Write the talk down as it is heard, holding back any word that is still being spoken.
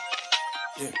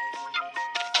Yeah.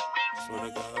 Swear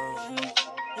to God.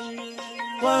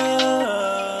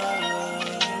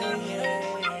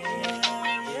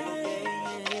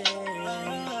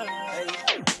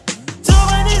 Too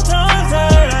many times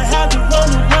that I had to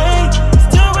run away.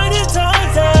 Too many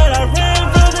times that I ran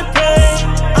from the pain.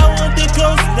 I want the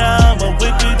ghost now, I'ma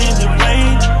whip it in the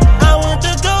rain. I want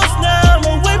the ghost now,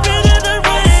 I'ma whip it in the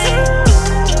rain.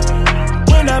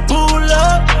 When I pull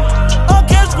up, I'll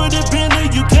catch for the Bentley,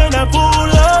 you cannot pull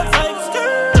up.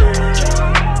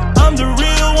 I'm the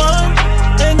real one,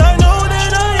 and I know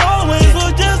that I always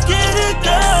will just get it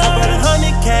done. I got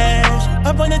 100 cash,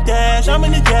 up on the dash, I'm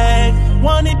in the jag,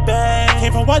 want it back.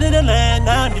 Came from water to land,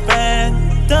 now I'm your fan.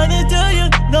 Done it to you,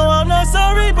 no I'm not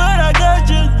sorry, but I got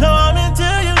you. No I'm into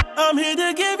you, I'm here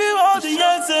to give you all the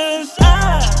answers.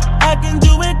 I can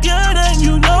do it good and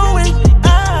you know it.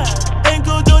 I ain't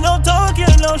gon' do no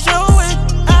talking, no show it.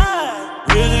 I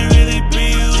really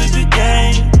be with the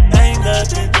game, ain't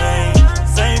nothing changed.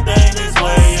 Same thing this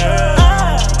way, yeah.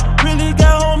 I really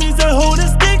got homies that hold a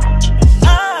stick.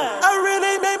 I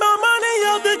really made my money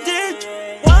out the ditch.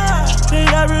 Why? They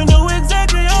never knew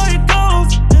exactly how it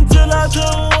goes until I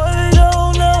told what they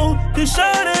don't know. Cause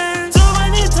shawty, too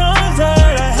many times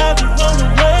that I had to run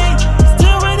away.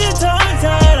 Too many times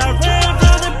that I ran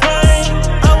from the pain.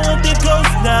 I want the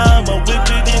ghost now, I'ma whip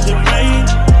it in the rain.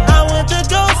 I want the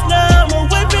ghost now, I'ma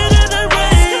whip it in the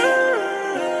rain.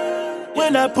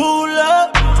 When I pull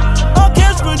up, I'll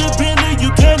catch for the Bentley,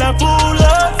 you cannot fool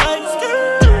us.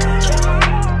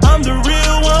 I'm the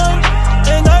real one,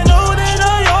 and I know that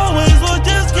I always will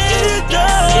just get it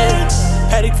done.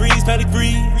 Paddock freeze,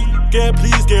 girl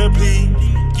please,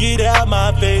 get out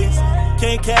my face.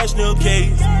 Can't catch no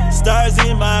case, stars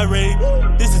in my race.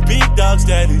 This is big dog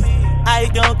status, I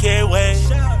don't care what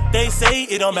they say,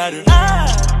 it don't matter.